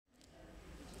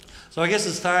So I guess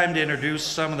it's time to introduce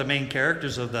some of the main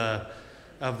characters of the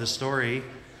story.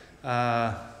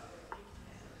 One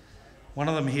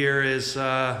of them here is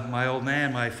my old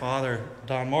man, my father,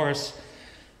 Don Morris.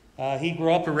 He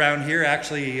grew up around here.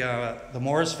 Actually, the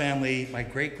Morris family, my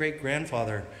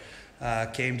great-great-grandfather,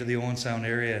 came to the Owen Sound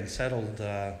area and settled,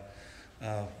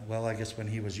 well, I guess when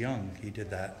he was young, he did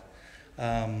that.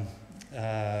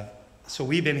 So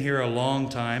we've been here a long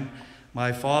time.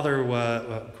 My father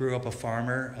grew up a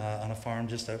farmer on a farm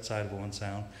just outside of Owen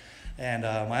Sound. And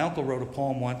my uncle wrote a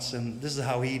poem once, and this is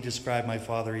how he described my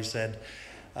father. He said,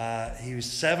 he was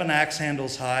 7 axe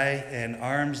handles high and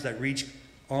arms that reached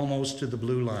almost to the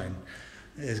blue line,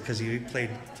 because he played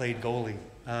goalie.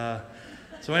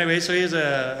 So anyway, so he was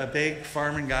a big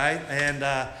farming guy, and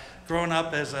growing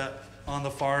up on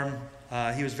the farm,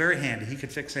 he was very handy. He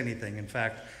could fix anything. In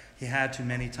fact, he had to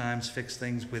many times fix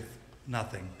things with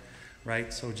nothing,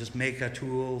 right? So just make a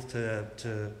tool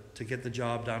to get the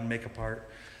job done, make a part,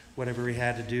 whatever he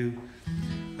had to do.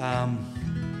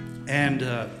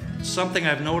 Something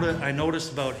I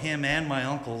noticed about him and my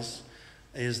uncles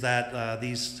is that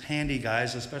these handy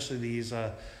guys, especially these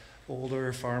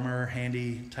older farmer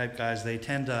handy type guys, they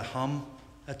tend to hum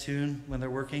a tune when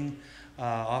they're working.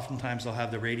 Oftentimes they'll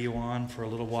have the radio on for a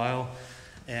little while.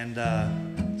 And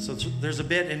so there's a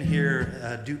bit in here,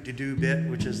 a doot-de-doo bit,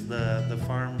 which is the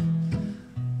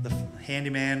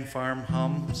handyman farm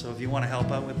hum. So if you want to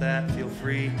help out with that, feel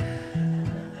free.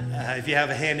 If you have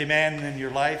a handyman in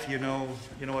your life, you know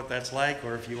what that's like,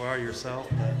 or if you are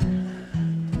yourself.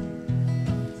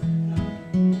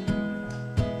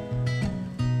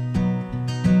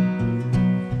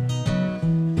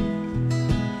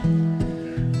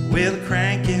 With a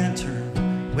crank and a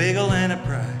turn, wiggle and a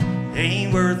pry,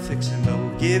 ain't worth fixing, but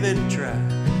we'll give it a try.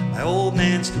 My old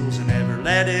man's tools, I never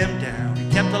let him down. He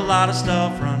kept a lot of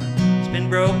stuff running, it's been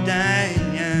broke down.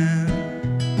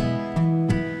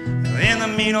 In the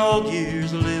mean old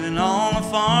years of living on a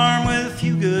farm with a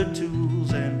few good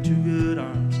tools and 2 good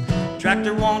arms.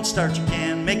 Tractor won't start, you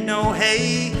can't make no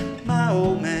hay. My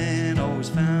old man always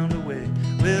found a way.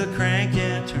 With a crank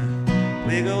and a turn,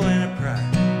 wiggle and a pry,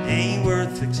 ain't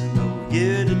worth fixing, but we'll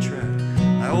give it a try.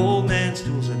 My old man's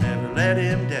tools, I never let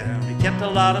him down. He kept a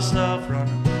lot of stuff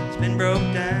running, it's been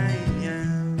broke down.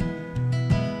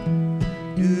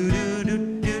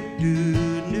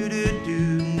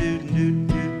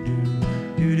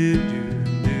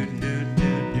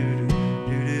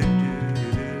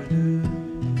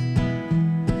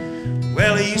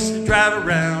 Well, he used to drive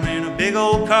around in a big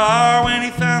old car when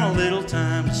he found a little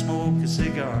time to smoke a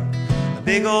cigar. A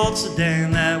big old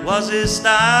sedan, that was his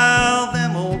style.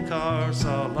 Them old cars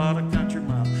saw a lot of country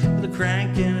miles. With a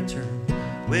crank and a turn,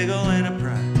 wiggle and a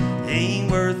pry,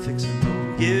 ain't worth fixing, but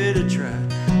we'll give it a try.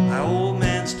 My old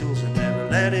man's tools, I never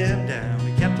let him down.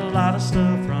 He kept a lot of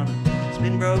stuff running, it's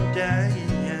been broke down.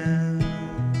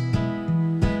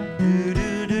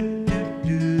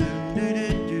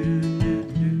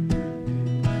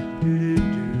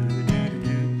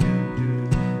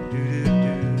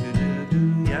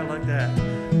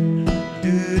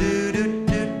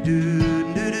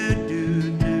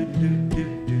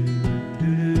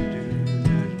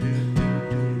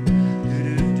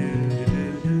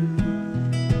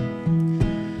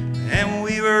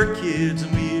 Kids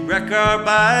and we'd wreck our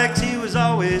bikes, he was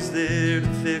always there to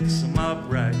fix them up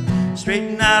right.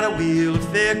 Straighten out a wheel or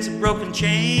fix a broken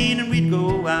chain, and we'd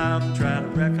go out and try to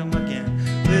wreck them again.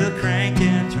 With a crank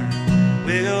and a turn,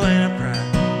 wiggle and a pry,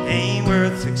 ain't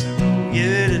worth fixing, but we'll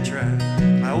give it a try.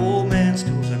 My old man's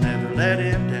tools, I never let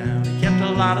him down. He kept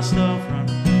a lot of stuff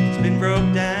running, it's been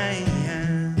broke down.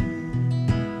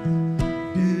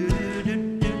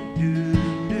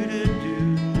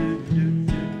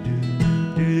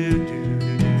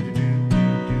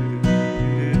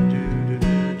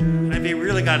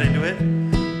 Got into it.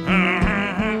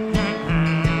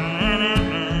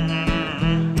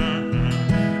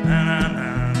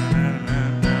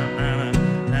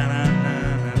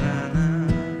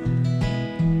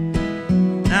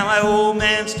 Now my old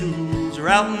man's tools are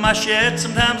out in my shed.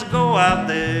 Sometimes I go out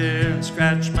there and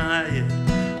scratch my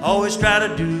head. Always try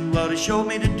to do what he showed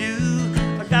me to do.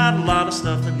 I got a lot of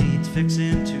stuff that needs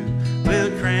fixing too.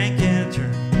 With a crank and a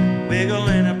turn, wiggle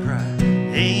and a pry,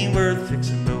 ain't worth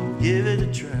fixing, but we'll give it a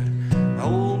try. My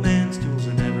old man's tools,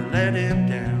 I never let him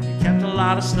down. He kept a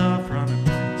lot of stuff running,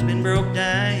 it's been broke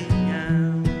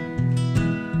down.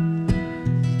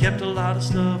 He kept a lot of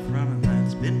stuff running,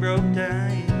 that's been broke down.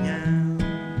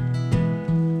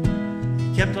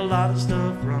 He kept a lot of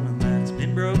stuff running, that's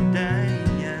been broke down.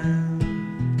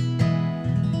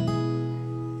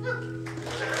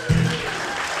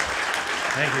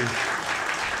 Thank you.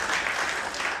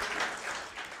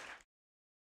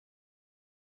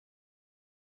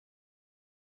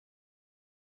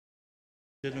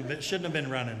 Shouldn't have been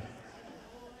running.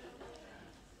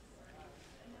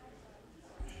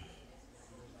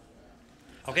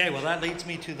 Okay, well that leads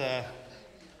me to the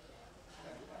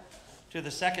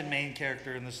second main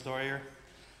character in the story here.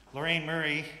 Lorraine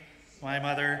Murray, my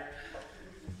mother.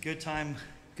 Goodtime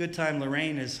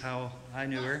Lorraine is how I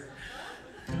knew her.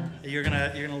 You're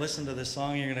gonna listen to this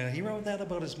song. He wrote that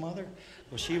about his mother.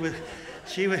 Well, she was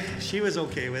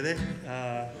okay with it.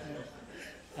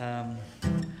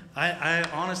 I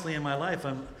honestly in my life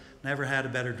I've never had a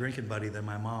better drinking buddy than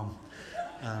my mom.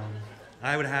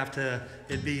 I would have to.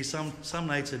 It'd be some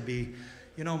nights it'd be,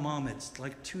 Mom, it's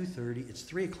like 2:30. It's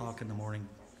 3 o'clock in the morning.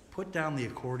 Put down the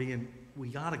accordion. We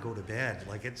gotta go to bed.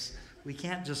 We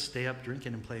can't just stay up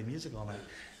drinking and playing music all night.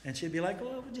 And she'd be like,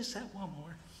 well, we'll just have one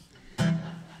more.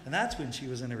 And that's when she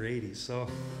was in her 80s. So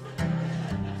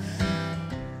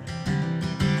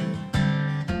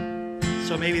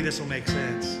maybe this will make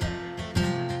sense.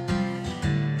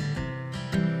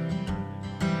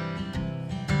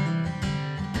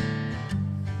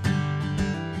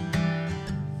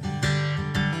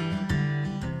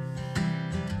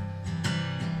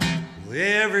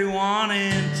 Everyone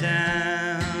in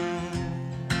town,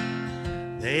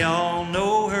 they all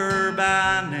know her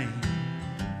by name.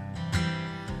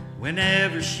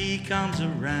 Whenever she comes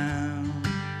around,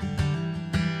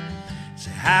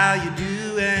 say, how you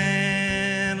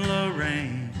doing,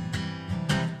 Lorraine?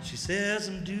 She says,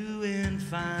 I'm doing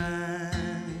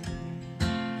fine.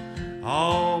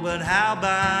 Oh, but how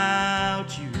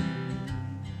about you?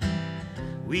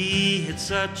 We had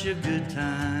such a good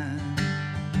time.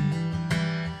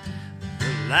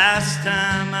 Last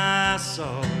time I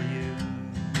saw you,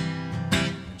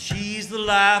 she's the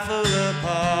life of the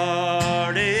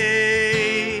party.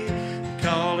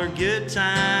 Call her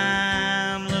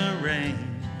Goodtime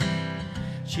Lorraine.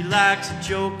 She likes a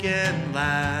joke and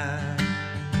laugh,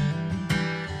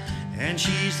 and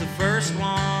she's the first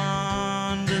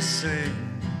one to sing.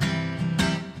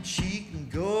 She can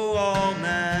go all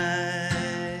night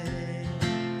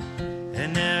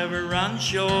and never run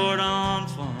short on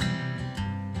fun.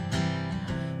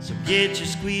 So get your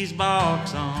squeeze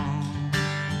box on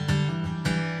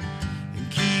and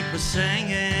keep us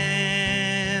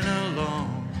singing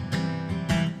along.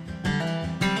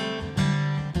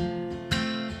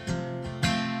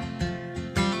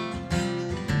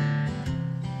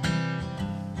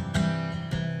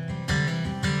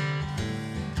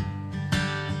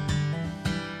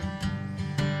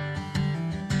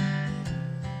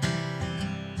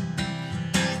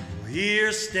 Well,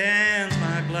 here stands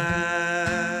my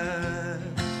glass,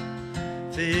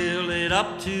 fill it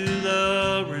up to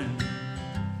the rim,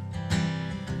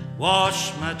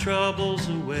 wash my troubles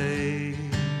away.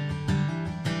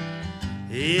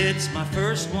 It's my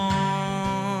first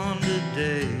one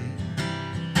today,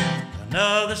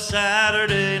 another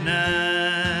Saturday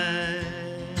night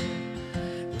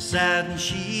with satin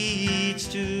sheets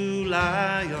to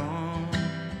lie on,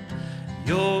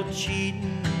 your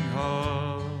cheating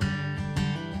heart,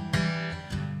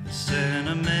 the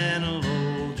sentimental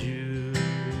old you.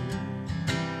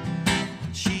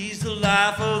 She's the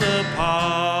life of the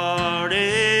party,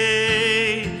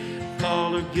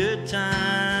 call her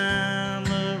Goodtime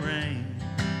Lorraine.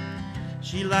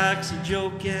 She likes a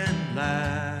joke and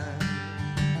laugh,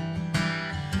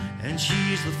 and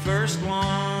she's the first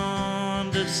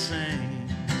one to sing.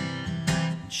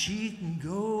 She can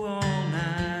go all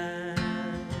night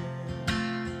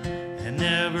and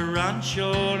never run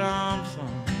short on fun.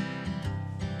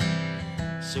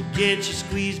 So get your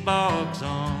squeeze box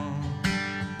on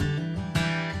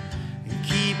and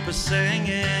keep us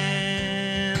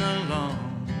singing along.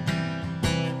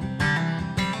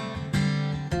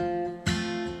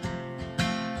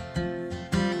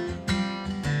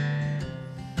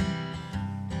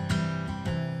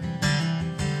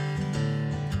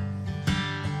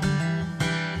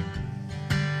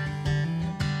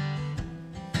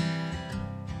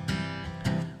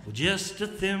 Just a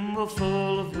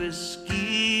thimbleful of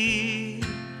whiskey,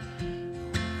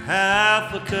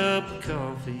 half a cup of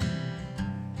coffee,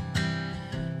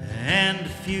 and a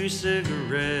few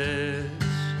cigarettes.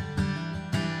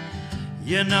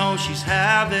 You know she's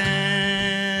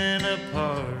having a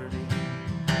party,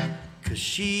 'cause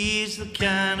she's the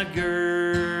kind of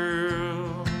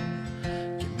girl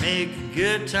can make a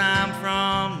good time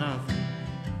from nothing.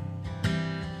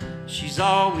 She's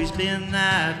always been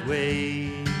that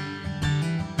way.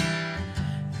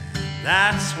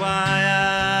 That's why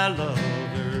I love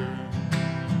her.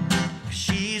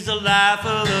 She's the life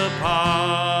of the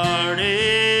party.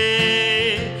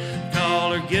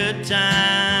 Call her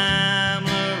Goodtime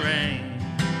Lorraine.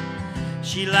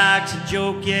 She likes a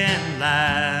joke and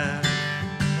laugh,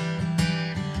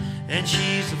 and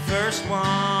she's the first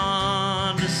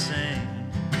one to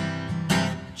sing.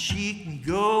 She can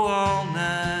go all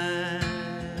night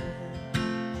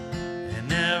and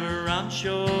never run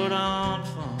short on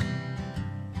fun.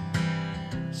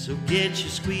 So get your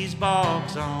squeeze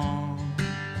box on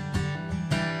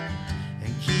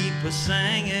and keep her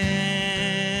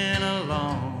singing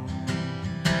along.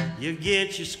 You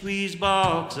get your squeeze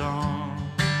box on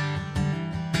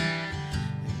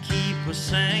and keep her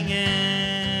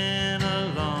singing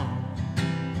along.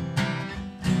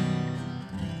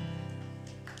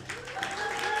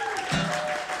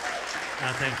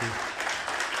 Thank you.